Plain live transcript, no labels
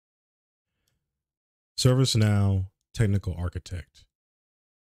ServiceNow Technical Architect.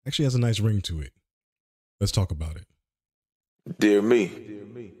 Actually has a nice ring to it. Let's talk about it. Dear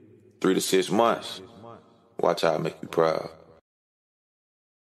me, 3 to 6 months. Watch how I make you proud.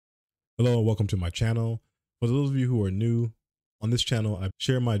 Hello and welcome to my channel. For those of you who are new, on this channel, I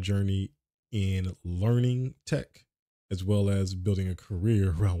share my journey in learning tech, as well as building a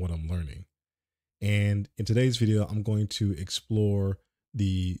career around what I'm learning. And in today's video, I'm going to explore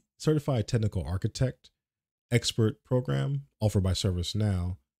the Certified Technical Architect Expert program offered by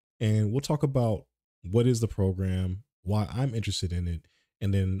ServiceNow. And we'll talk about what is the program, why I'm interested in it,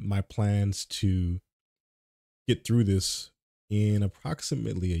 and then my plans to get through this in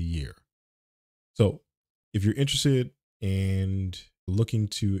approximately a year. So if you're interested and looking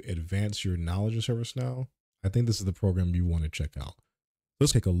to advance your knowledge of ServiceNow, I think this is the program you want to check out.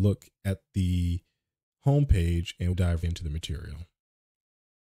 Let's take a look at the homepage and we'll dive into the material.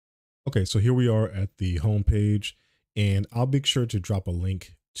 Okay, so here we are at the homepage, and I'll make sure to drop a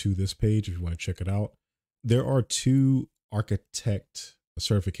link to this page if you want to check it out. There are two architect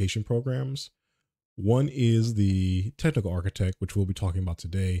certification programs. One is the Technical Architect, which we'll be talking about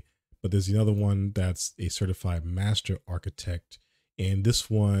today, but there's another one that's a Certified Master Architect, and this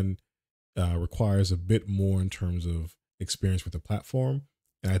one requires a bit more in terms of experience with the platform.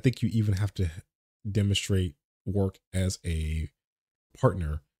 And I think you even have to demonstrate work as a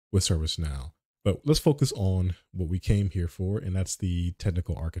partner with ServiceNow. But let's focus on what we came here for, and that's the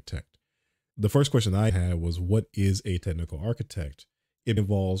Technical Architect. The first question I had was, what is a technical architect? It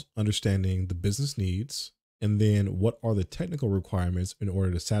involves understanding the business needs, and then what are the technical requirements in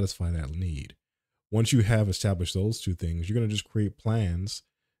order to satisfy that need. Once you have established those two things, you're going to just create plans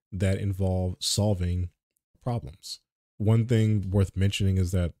that involve solving problems. One thing worth mentioning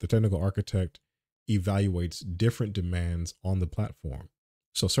is that the technical architect evaluates different demands on the platform.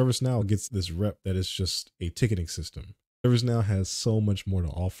 So ServiceNow gets this rep that is just a ticketing system. ServiceNow has so much more to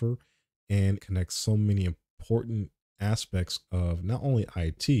offer and connects so many important aspects of not only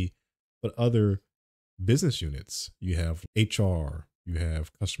IT, but other business units. You have HR, you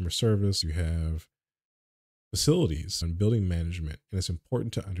have customer service, you have facilities and building management. And it's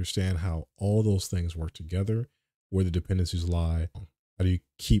important to understand how all those things work together, where the dependencies lie. How do you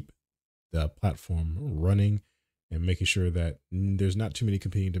keep the platform running and making sure that there's not too many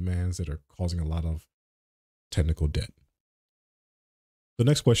competing demands that are causing a lot of technical debt. The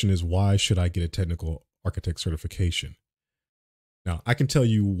next question is, why should I get a technical architect certification? Now, I can tell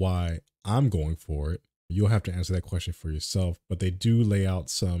you why I'm going for it. You'll have to answer that question for yourself, but they do lay out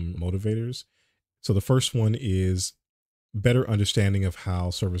some motivators. So the first one is better understanding of how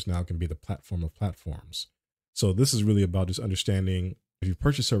ServiceNow can be the platform of platforms. So this is really about just understanding, if you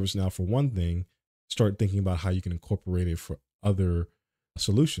purchase ServiceNow for one thing, start thinking about how you can incorporate it for other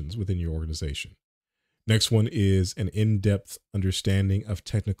solutions within your organization. Next one is an in-depth understanding of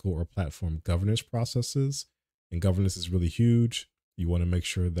technical or platform governance processes. And governance is really huge. You want to make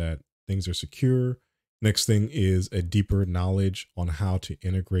sure that things are secure. Next thing is a deeper knowledge on how to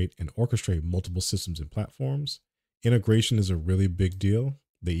integrate and orchestrate multiple systems and platforms. Integration is a really big deal.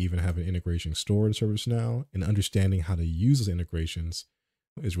 They even have an integration store in ServiceNow, and understanding how to use those integrations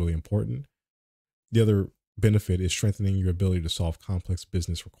is really important. The other benefit is strengthening your ability to solve complex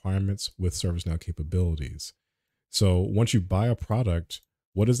business requirements with ServiceNow capabilities. So once you buy a product,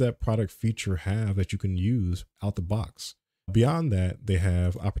 what does that product feature have that you can use out the box? Beyond that, they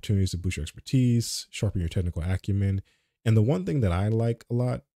have opportunities to boost your expertise, sharpen your technical acumen. And the one thing that I like a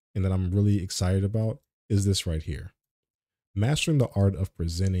lot and that I'm really excited about is this right here. Mastering the art of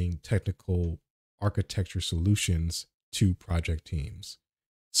presenting technical architecture solutions to project teams.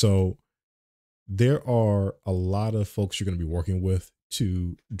 So there are a lot of folks you're going to be working with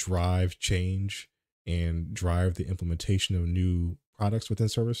to drive change and drive the implementation of new products within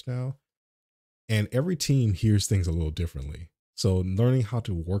ServiceNow. And every team hears things a little differently. So learning how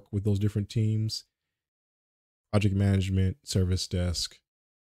to work with those different teams, project management, service desk,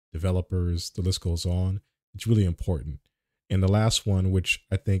 developers, the list goes on. It's really important. And the last one, which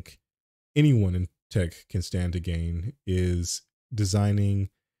I think anyone in tech can stand to gain, is designing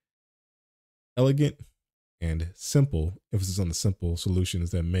elegant and simple, emphasis on the simple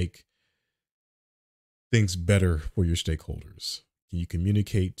solutions that make things better for your stakeholders. Can you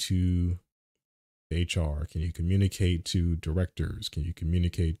communicate to HR? Can you communicate to directors? Can you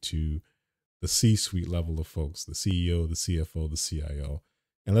communicate to the C-suite level of folks, the CEO, the CFO, the CIO,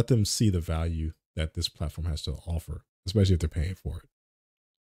 and let them see the value that this platform has to offer, especially if they're paying for it.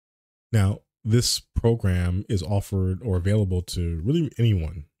 Now, this program is offered or available to really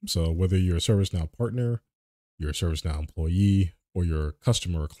anyone. So whether you're a ServiceNow partner, you're a ServiceNow employee, or you're a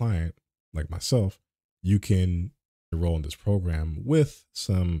customer or client like myself, you can enroll in this program with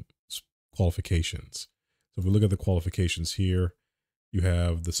some qualifications. So if we look at the qualifications here, you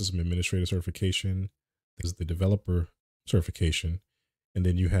have the system administrator certification, there's the developer certification, and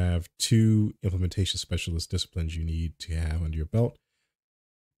then you have 2 implementation specialist disciplines you need to have under your belt.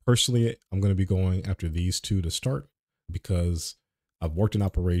 Personally, I'm going to be going after these 2 to start because I've worked in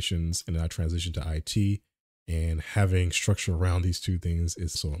operations and then I transitioned to IT, and having structure around these 2 things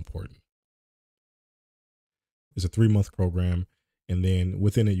is so important. It's a 3-month program. And then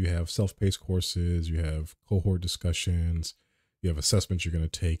within it, you have self-paced courses, you have cohort discussions, you have assessments you're going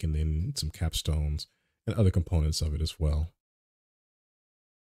to take, and then some capstones and other components of it as well.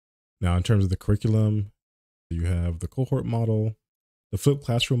 Now, in terms of the curriculum, you have the cohort model. The flipped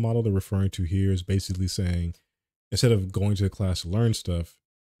classroom model they're referring to here is basically saying, instead of going to the class to learn stuff,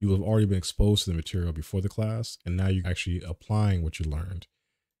 you will have already been exposed to the material before the class, and now you're actually applying what you learned.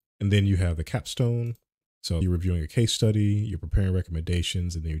 And then you have the capstone. So you're reviewing a case study, you're preparing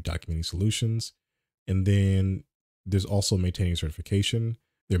recommendations, and then you're documenting solutions. And then there's also maintaining certification.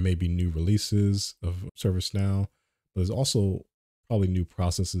 There may be new releases of ServiceNow, but there's also probably new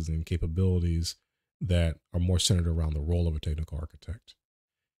processes and capabilities that are more centered around the role of a technical architect.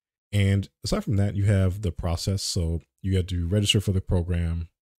 And aside from that, you have the process. So you have to register for the program,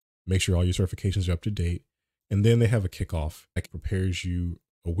 make sure all your certifications are up to date. And then they have a kickoff that prepares you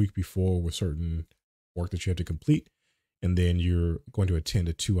a week before with certain work that you have to complete. And then you're going to attend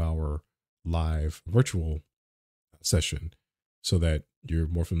a 2-hour live virtual session so that you're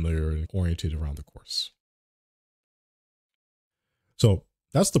more familiar and oriented around the course. So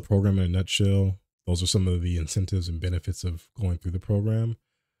that's the program in a nutshell. Those are some of the incentives and benefits of going through the program.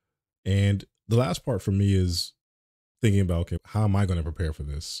 And the last part for me is thinking about, okay, how am I going to prepare for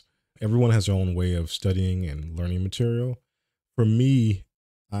this? Everyone has their own way of studying and learning material. For me,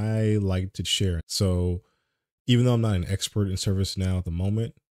 I like to share. So even though I'm not an expert in ServiceNow at the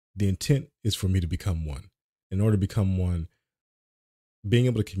moment, the intent is for me to become one. In order to become one, being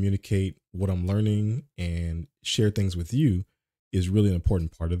able to communicate what I'm learning and share things with you is really an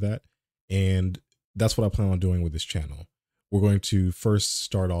important part of that. And that's what I plan on doing with this channel. We're going to first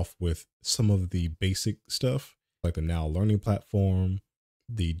start off with some of the basic stuff, like the Now Learning Platform,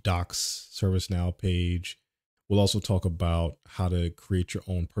 the Docs ServiceNow page. We'll also talk about how to create your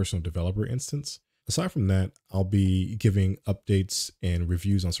own personal developer instance. Aside from that, I'll be giving updates and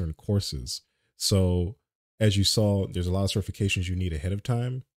reviews on certain courses. So as you saw, there's a lot of certifications you need ahead of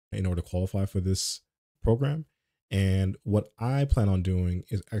time in order to qualify for this program. And what I plan on doing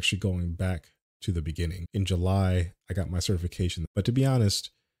is actually going back to the beginning. In July, I got my certification. But to be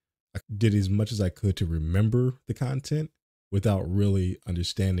honest, I did as much as I could to remember the content without really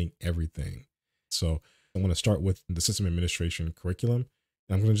understanding everything. So I want to start with the system administration curriculum.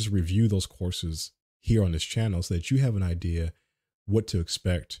 And I'm going to just review those courses here on this channel so that you have an idea what to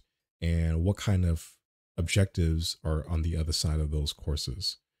expect and what kind of objectives are on the other side of those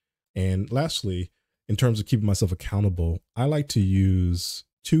courses. And lastly, in terms of keeping myself accountable, I like to use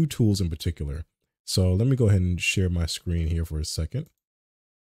 2 tools in particular. So let me go ahead and share my screen here for a second.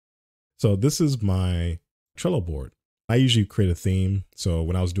 So this is my Trello board. I usually create a theme. So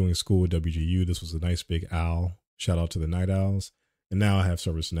when I was doing school at WGU, this was a nice big owl. Shout out to the night owls. And now I have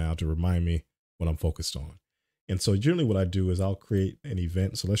ServiceNow to remind me what I'm focused on. And so generally what I do is I'll create an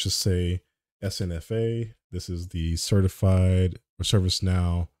event. So let's just say SNFA. This is the Certified or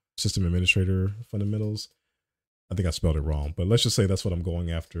ServiceNow System Administrator Fundamentals. I think I spelled it wrong, but let's just say that's what I'm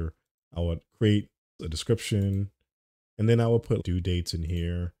going after. I would create a description, and then I will put due dates in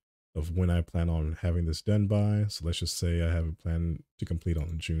here of when I plan on having this done by. So let's just say I have a plan to complete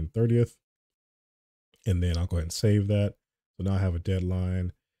on June 30th. And then I'll go ahead and save that. So now I have a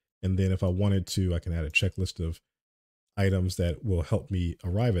deadline. And then if I wanted to, I can add a checklist of items that will help me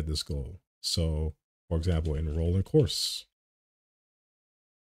arrive at this goal. So for example, enroll in course,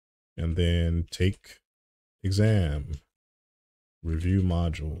 and then take exam, review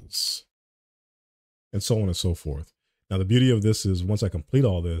modules, and so on and so forth. Now, the beauty of this is once I complete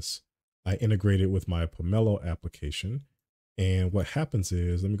all this, I integrate it with my Pomelo application. And what happens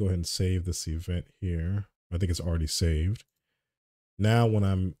is, let me go ahead and save this event here. I think it's already saved. Now, when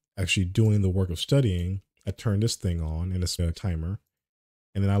I'm actually doing the work of studying, I turn this thing on and it's a timer.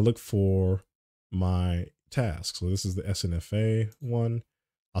 And then I look for my task. So this is the SNFA one.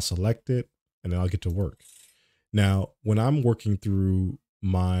 I'll select it and then I'll get to work. Now, when I'm working through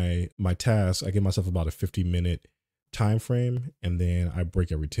my task, I give myself about a 50-minute time frame, and then I break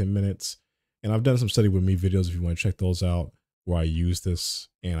every 10 minutes. And I've done some study with me videos if you want to check those out, where I use this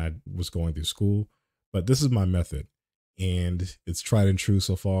and I was going through school. But this is my method, and it's tried and true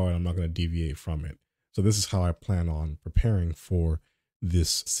so far, and I'm not going to deviate from it. So this is how I plan on preparing for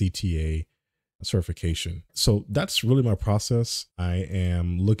this CTA certification. So that's really my process. I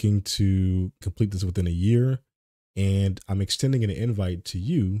am looking to complete this within a year, and I'm extending an invite to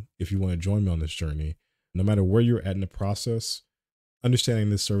you if you want to join me on this journey. No matter where you're at in the process, understanding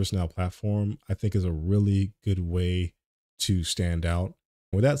this ServiceNow platform, I think, is a really good way to stand out.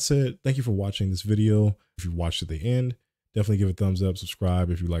 With that said, thank you for watching this video. If you watched to the end, definitely give it a thumbs up, subscribe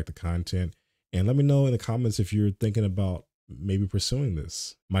if you like the content, and let me know in the comments if you're thinking about maybe pursuing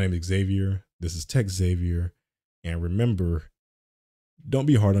this. My name is Xavier. This is TechZavier. And remember, don't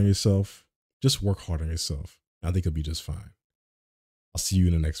be hard on yourself. Just work hard on yourself. I think you'll be just fine. I'll see you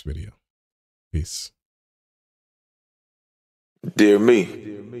in the next video. Peace. Dear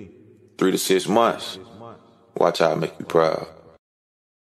me, 3 to 6 months. Watch how I make you proud.